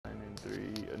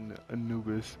3,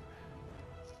 Anubis.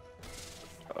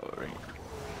 Oh,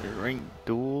 rank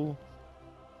duel.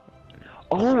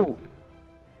 Oh,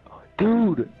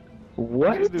 dude,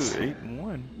 what? This dude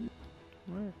 8-1.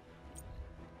 What?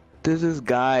 There's this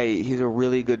guy, he's a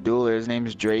really good dueler. His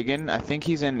name's Dragon. I think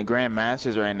he's in the Grand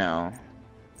Masters right now.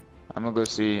 I'm gonna go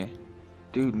see.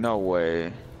 Dude, no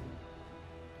way.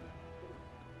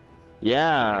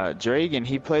 Yeah, Dragon,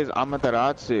 he plays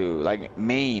Amaterasu, like he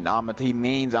mains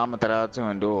Amaterasu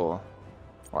in Duel.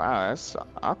 Wow, that's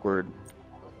awkward.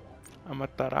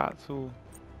 Amaterasu.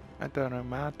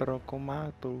 Ataramatro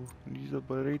Komato.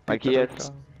 Like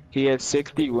he has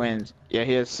 60 wins. Yeah,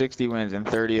 he has 60 wins and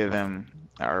 30 of them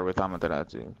are with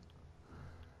Amaterasu.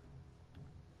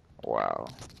 Wow.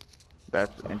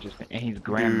 That's interesting. And he's Dude,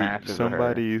 grandmasters with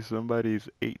her. somebody's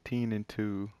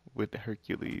 18-2 with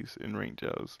Hercules in rank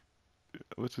joust.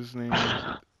 What's his name?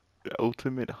 The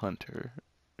Ultimate Hunter.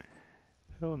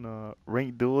 Hell no.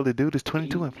 Rank duel, the dude is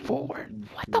 22-4. What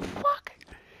the fuck?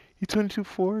 He's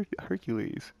 22-4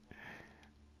 Hercules.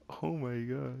 Oh my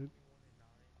god.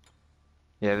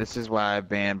 Yeah, this is why I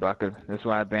banned Baka. This is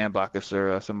why I banned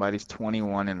Bakasura. Somebody's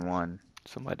 21-1.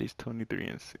 Somebody's 23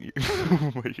 and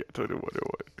oh my god, 21-1.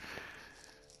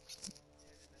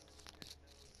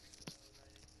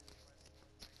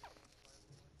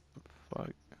 Fuck.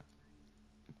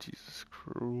 Jesus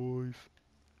Christ.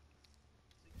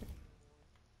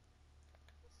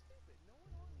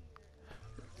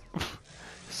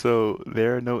 So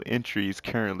there are no entries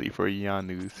currently for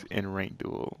Janus in rank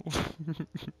duel.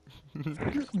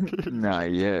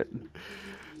 Not yet.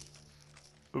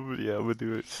 Yeah, I'm gonna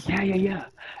do it. Yeah.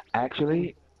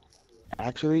 Actually,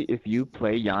 if you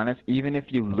play Giannis, even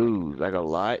if you lose like a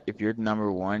lot, if you're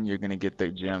number one, you're gonna get the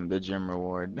gym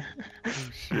reward. Oh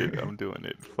shit, I'm doing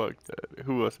it. Fuck that.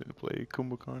 Who else didn't play?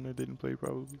 KuKukLan didn't play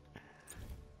probably.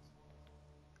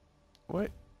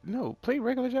 What? No, play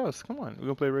regular joust. Come on, we're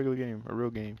gonna play a regular game, a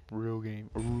real game, real game.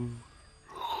 Ooh.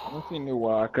 I'm gonna see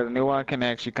Nuwa, cause Nuwa can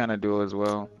actually kind of do as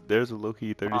well. There's a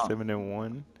Loki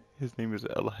 37-1. His name is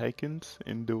El Hakens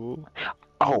in duel.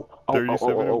 Oh.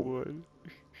 37-1.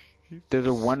 There's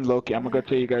a one Loki. I'm gonna go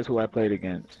tell you guys who I played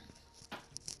against.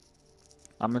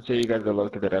 I'm gonna tell you guys the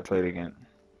Loki that I played against.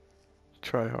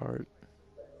 Try hard.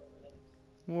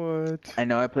 What? I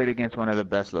know I played against one of the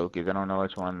best Lokis. I don't know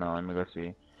which one though. Let me go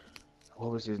see.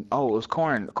 What was his? Oh, it was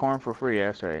Corn. Corn for free.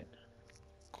 That's right.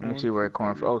 Let me Corn see where for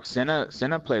Corn. free. Oh,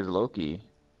 Senna plays Loki.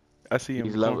 I see him.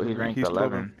 He's Corn level. for He's free. ranked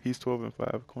 11. He's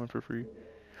 12-5. Corn for free.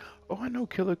 Oh, I know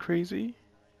Killer Crazy.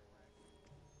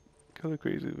 Killer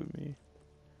Crazy with me.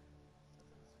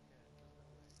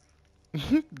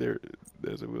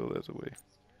 There's a will, there's a way.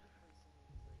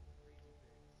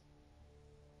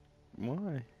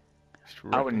 Why?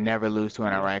 I would Striking. never lose to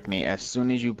an Arachne. As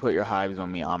soon as you put your hives on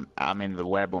me, I'm in the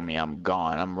web on me. I'm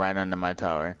gone. I'm right under my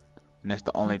tower, and that's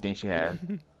the only thing she has.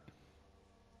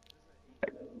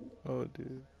 Oh,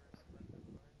 dude.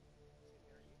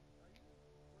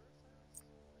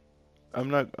 I'm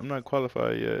not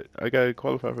qualified yet. I gotta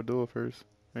qualify for duel first.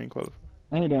 I ain't qualified.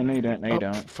 No, you don't. No, you don't. No, you Oh,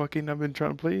 don't. fucking! I've been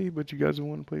trying to play, but you guys don't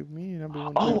want to play with me, and I've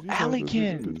been wanting to play Oh, with you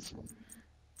guys. Alikins!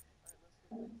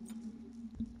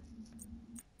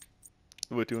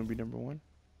 What, do you want to be number one?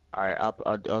 All right,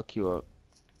 I'll queue up.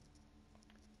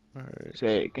 All right.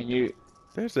 Say, can you?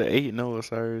 There's the 8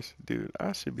 Noah-Cyrus. Dude,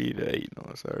 I should be the 8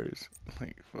 Noah-Cyrus.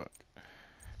 Like, fuck.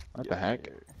 What the Yeah. heck?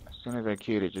 As soon as I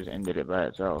queued, it just ended it by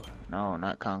itself. No,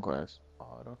 not conquest.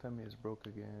 Oh, don't tell me it's broke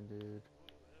again, dude.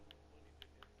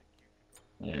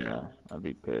 Yeah, I'd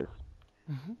be pissed.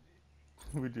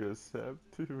 Would you accept?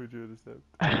 Would you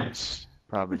accept?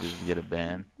 Probably just get a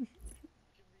ban.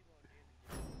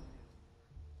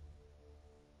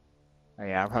 Oh,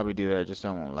 yeah, I'll probably do that just so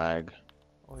I won't lag.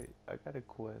 Oh, wait, I got a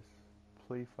quest.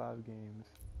 Play 5 games.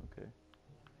 Okay.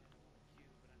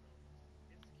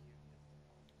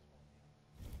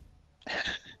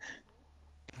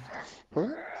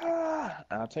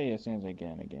 I'll tell you as soon as I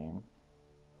get in the game.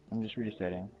 I'm just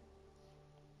resetting.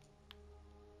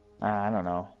 I don't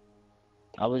know.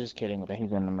 I was just kidding that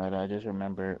he's in the meta. I just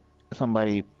remember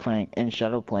somebody playing in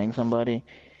Shadow playing somebody,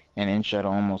 and in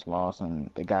Shadow almost lost, and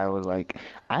the guy was like,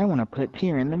 "I want to put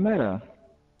Tier in the meta."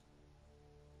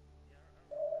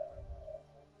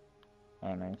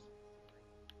 Oh, nice.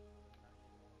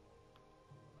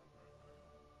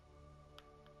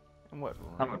 And what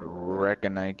I'm rank? gonna wreck a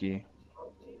Nike.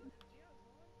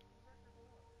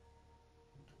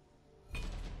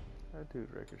 That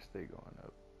dude's record stay going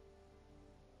up.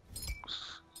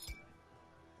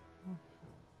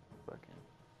 Fucking.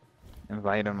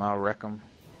 Invite him, I'll wreck him.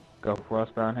 Go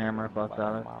Frostbound Hammer,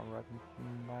 Frostbound. Bottom, I'll wreck 'em.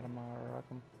 Bottom, I'll wreck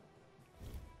 'em.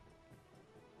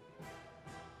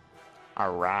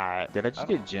 Alright. Did I I just don't.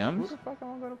 get Who gems? the fuck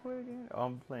am I gonna play again? Oh,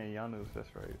 I'm playing Janus. That's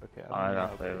right. Okay, I Oh, don't I know how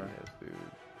got to play flavor. Janus, dude.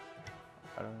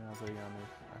 I don't know how to play Janus.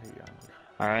 I hate Janus.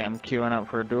 Alright, I'm queuing up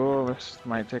for a duel. This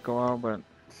might take a while, but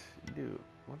Dude,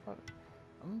 what about?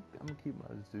 I'm gonna keep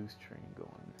my Zeus train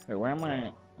going. wait, where am I?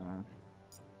 I'm gonna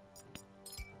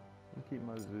keep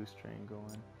my Zeus train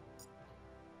going.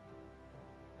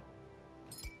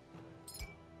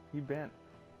 He banned.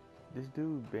 This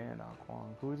dude banned Aquan.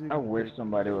 Who is he I gonna wish pick?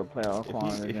 somebody would play Alquan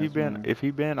If he against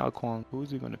me. banned Aquan, who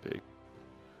is he gonna pick?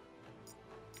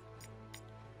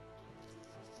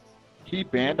 He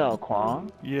banned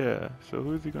Alquan. Yeah. So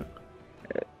who is he gonna?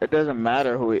 It doesn't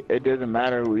matter who he. It doesn't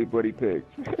matter what he picks.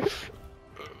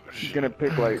 He's gonna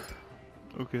pick like.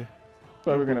 Okay.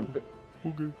 Probably gonna. Pick.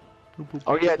 Okay.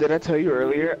 Oh yeah, did I tell you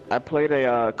earlier? I played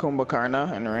a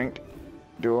KuKukLan in ranked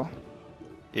duel.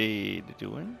 Hey, did you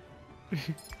win?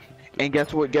 And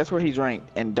guess what? Guess where he's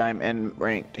ranked in diamond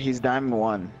ranked. He's diamond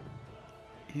 1.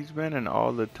 He's banning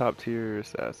all the top tier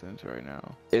assassins right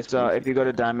now. It's if you go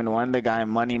to diamond 1, the guy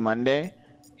Money Monday,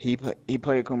 he played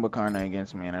KuKukLan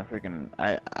against me, and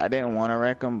I didn't want to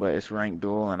wreck him, but it's ranked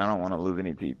duel, and I don't want to lose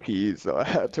any TPs, so I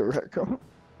had to wreck him.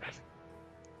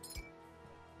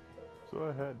 So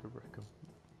I had to wreck him.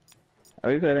 At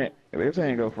least I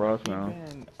didn't go frost He now.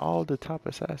 banned all the top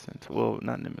assassins. Well,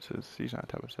 not Nemesis. He's not a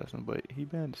top assassin, but he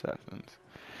banned assassins.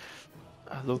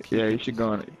 Low key, Yeah, you should go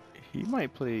on. He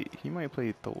might play. He might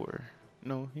play Thor.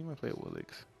 No, he might play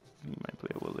Willix. He might play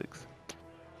Willix.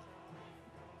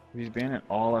 He's banning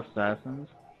all assassins.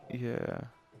 Yeah.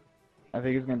 I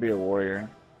think it's gonna be a warrior.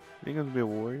 Think it's gonna be a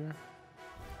warrior.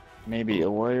 Maybe a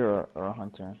warrior or a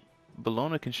hunter.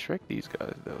 Bologna can strike these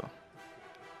guys though.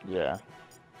 Yeah.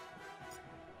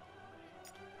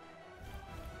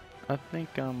 I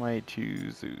think I might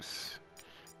choose Zeus.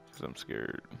 Cause I'm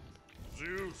scared.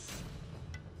 Zeus.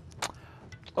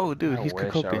 Oh, dude, I he's wish I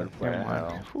KuKukLan. would play Never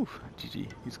mind. hell. Whew, GG.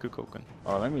 He's KuKukLan.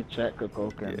 Oh, let me check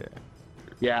KuKukLan. Yeah.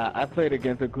 Yeah, I played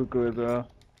against a Cuckoo as well.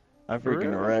 I For freaking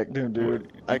real? wrecked him, dude.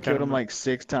 What, I you killed him kinda like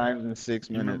 6 times in 6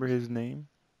 You minutes. remember his name?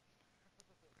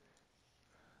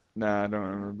 Nah, I don't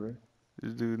remember.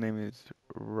 This dude's name is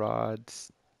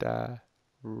Rodsta.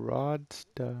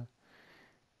 Rodsta.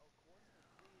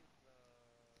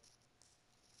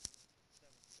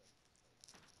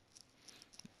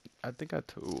 I think I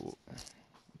told. I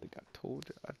think I told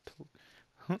you. I told.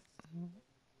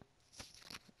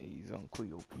 He's on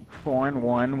Cleo.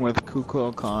 4-1 with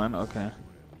KuKukLan. Okay.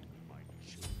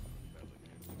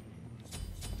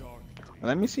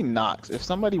 Let me see Nox. If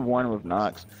somebody won with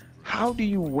Nox, how do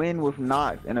you win with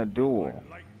Nox in a duel?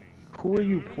 Who are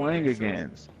you playing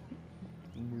against?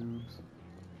 Noobs.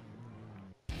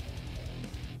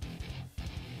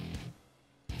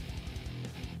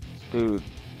 Dude.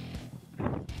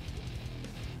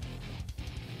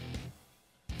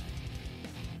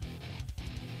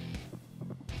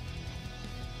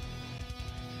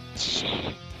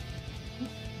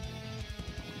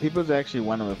 People's actually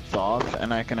winning with Thoth,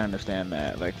 and I can understand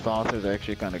that. Like, Thoth is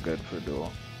actually kind of good for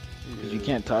duel. Because you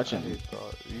can't touch him. You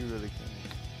really can't.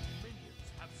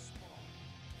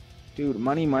 Dude,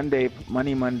 Money Monday's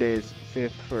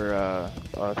 5th for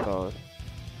Thoth.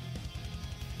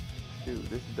 Dude,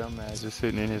 this dumbass is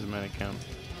sitting in his main account.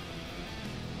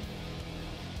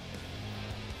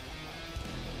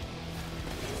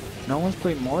 No one's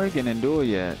played Morrigan in duel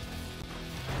yet.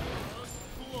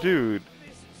 Dude,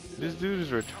 this dude is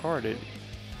retarded.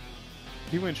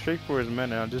 He went straight for his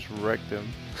mana and I just wrecked him.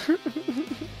 Oh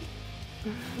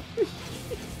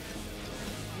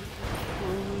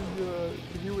my god.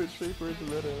 He went straight for his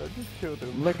mana and I just killed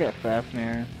him. Look at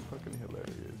Fafnir. Fucking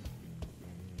hilarious.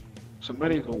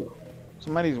 Somebody's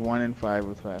 1-5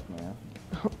 with Fafnir.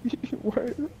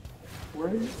 Why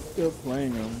are you still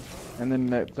playing him? And then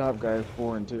that top guy is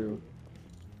 4-2.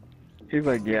 He's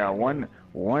like, yeah, one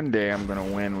day I'm gonna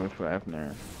win with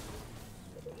Fafnir.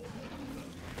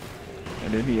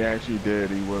 And then he actually did.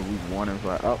 He was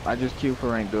 1-5. Oh, I just queued for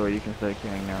ranked duel. You can start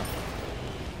queuing now.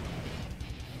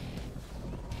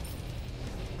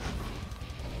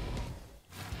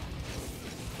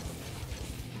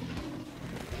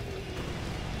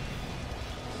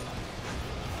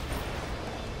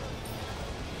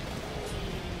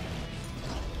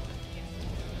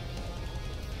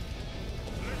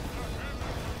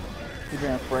 You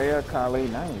been Freya, Kali,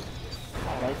 nice.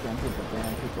 I like them people,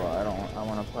 ban people. I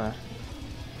wanna play.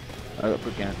 Up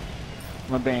again.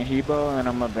 I'm gonna ban Hebo and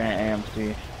I'm gonna ban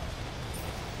AMC.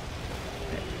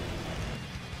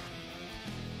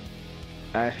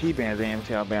 If he bans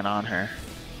AMC, I'll ban on her.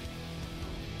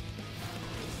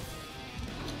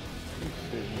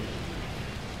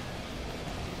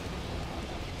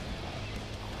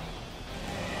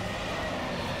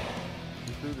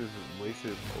 dude is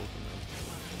wasted ultimate.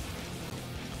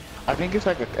 I think it's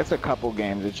like it's a couple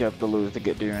games that you have to lose to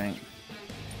get D rank.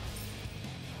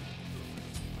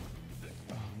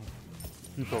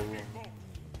 He's so wrong.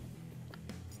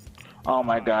 Oh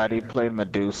my god, he played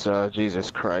Medusa.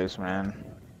 Jesus Christ, man.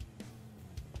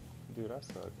 Dude, I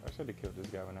suck. I should have killed this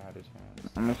guy when I had a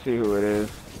chance. Let me see who it is.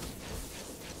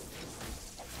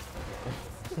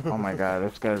 Oh my god,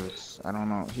 this guy's, I don't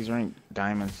know, he's ranked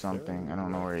diamond something. I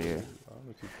don't know where he is.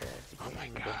 Oh my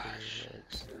gosh.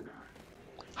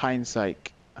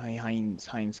 Hindsight.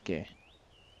 Heinske.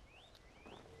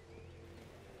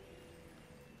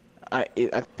 I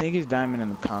think he's diamond in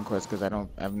the conquest because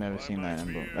I've never seen that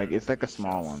emblem. Like it's like a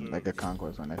small one, like a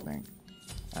conquest one. I think.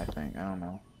 I don't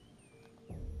know.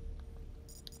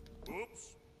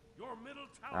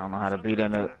 I don't know how to beat I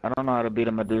don't know how to beat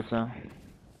a Medusa.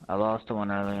 I lost to one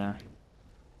earlier.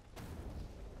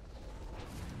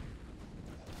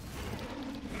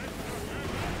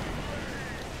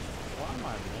 Why am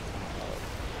I messing up?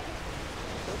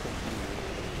 I'm so confused.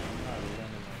 I'm not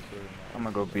learning my sword now. I'm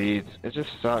gonna go beads. It just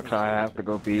sucks how I have to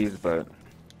go beads, but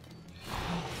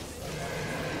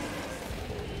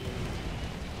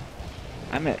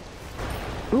I mean,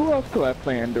 who else do I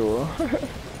play in Duel?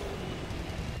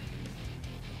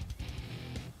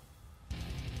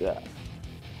 Yeah.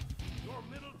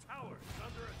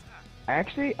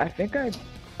 Actually, I think I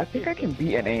can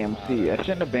beat an AMC. I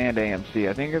shouldn't have banned AMC.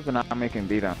 I think if Nami can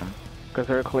beat him, because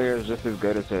her clear is just as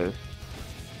good as his.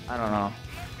 I don't know.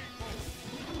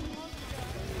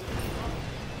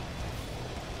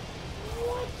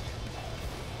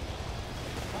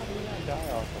 How did I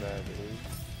die off of that, dude?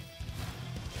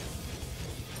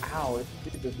 Ow, this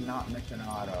dude does not miss an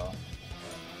auto.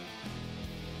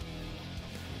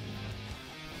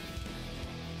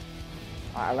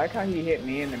 I like how he hit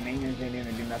me and the minions didn't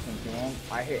even do nothing to him.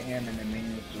 I hit him and the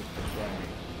minions just destroyed me.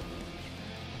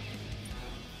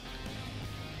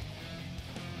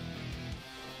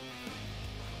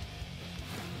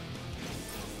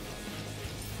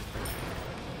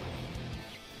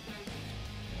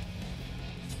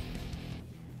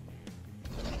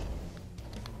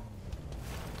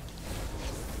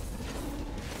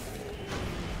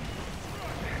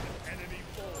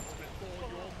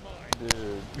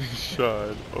 Dude,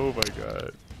 Sean, oh my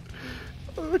god.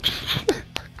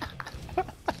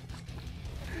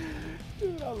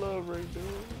 Dude, I love Ray Duel.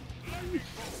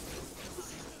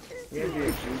 He has the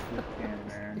excuses skin,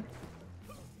 man.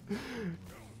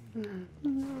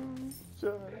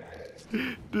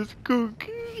 Sean, this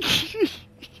cookie.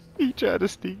 He tried to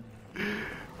sneak.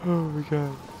 Oh my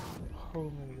god. Oh my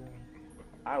god.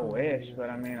 I wish, but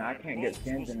I mean, I can't get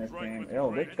skins in this game.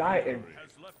 Yo, this guy is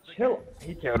chill.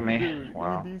 He killed me. Dude,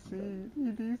 Wow. EDC.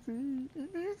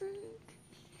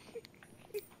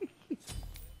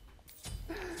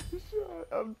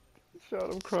 I'm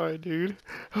crying, dude.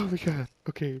 Oh my god.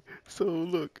 Okay, so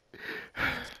look.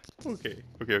 Okay.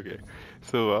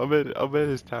 So I'm at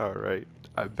his tower, right?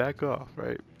 I back off,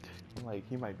 right? I'm like,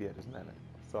 he might be at his mana.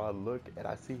 So I look and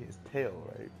I see his tail,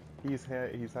 right? He's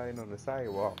hiding on the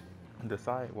sidewall. The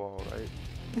sidewall, right?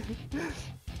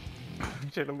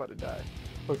 Shit, I'm about to die.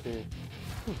 Okay.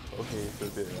 Okay, so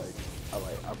then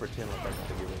I pretend like I'm gonna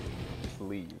get ready to just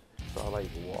leave. So I like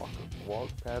walk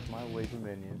past my wave of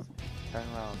minions, turn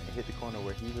around and hit the corner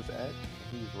where he was at.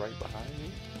 He was right behind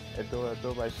me. And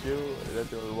throw my shield, and then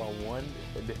throw about one,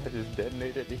 and then I just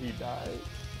detonated and he died.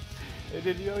 And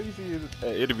then you see his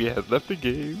enemy has left the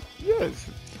game. Yes.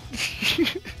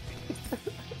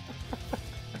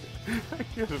 I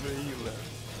killed him and he left.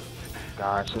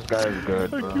 Gosh, this guy is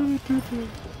good, I bro. couldn't do that.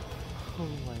 Oh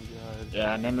my god.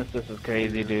 Yeah, Nemesis is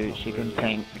crazy, dude. She can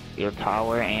tank your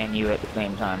tower and you at the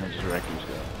same time and just wreck you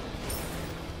stuff.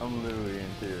 I'm literally in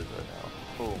tears right now.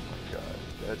 Oh my god.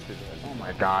 That shit. Oh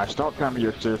my gosh, don't tell me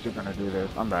you're seriously gonna do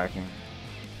this. I'm backing.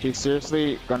 She's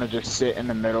seriously gonna just sit in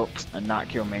the middle and not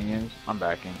kill minions. I'm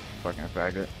backing. Fucking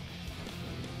faggot.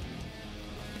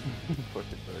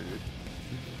 Fucking faggot.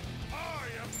 I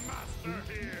am master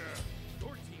here.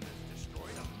 Your team has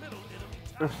destroyed a middle enemy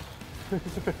tower.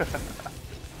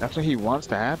 That's what he wants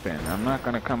to happen. I'm not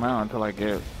gonna come out until I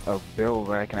get a build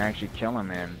where I can actually kill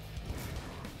him in.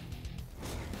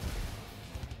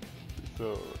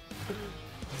 So,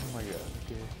 oh my god,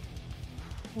 okay.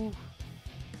 Whew.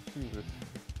 Jesus.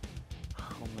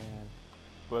 Oh man.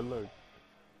 But look.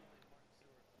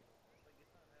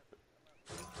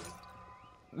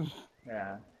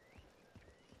 Yeah.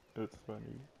 That's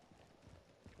funny.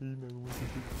 You know what to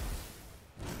do.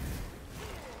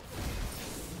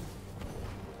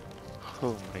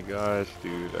 Oh my gosh,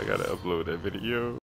 dude, I gotta upload that video.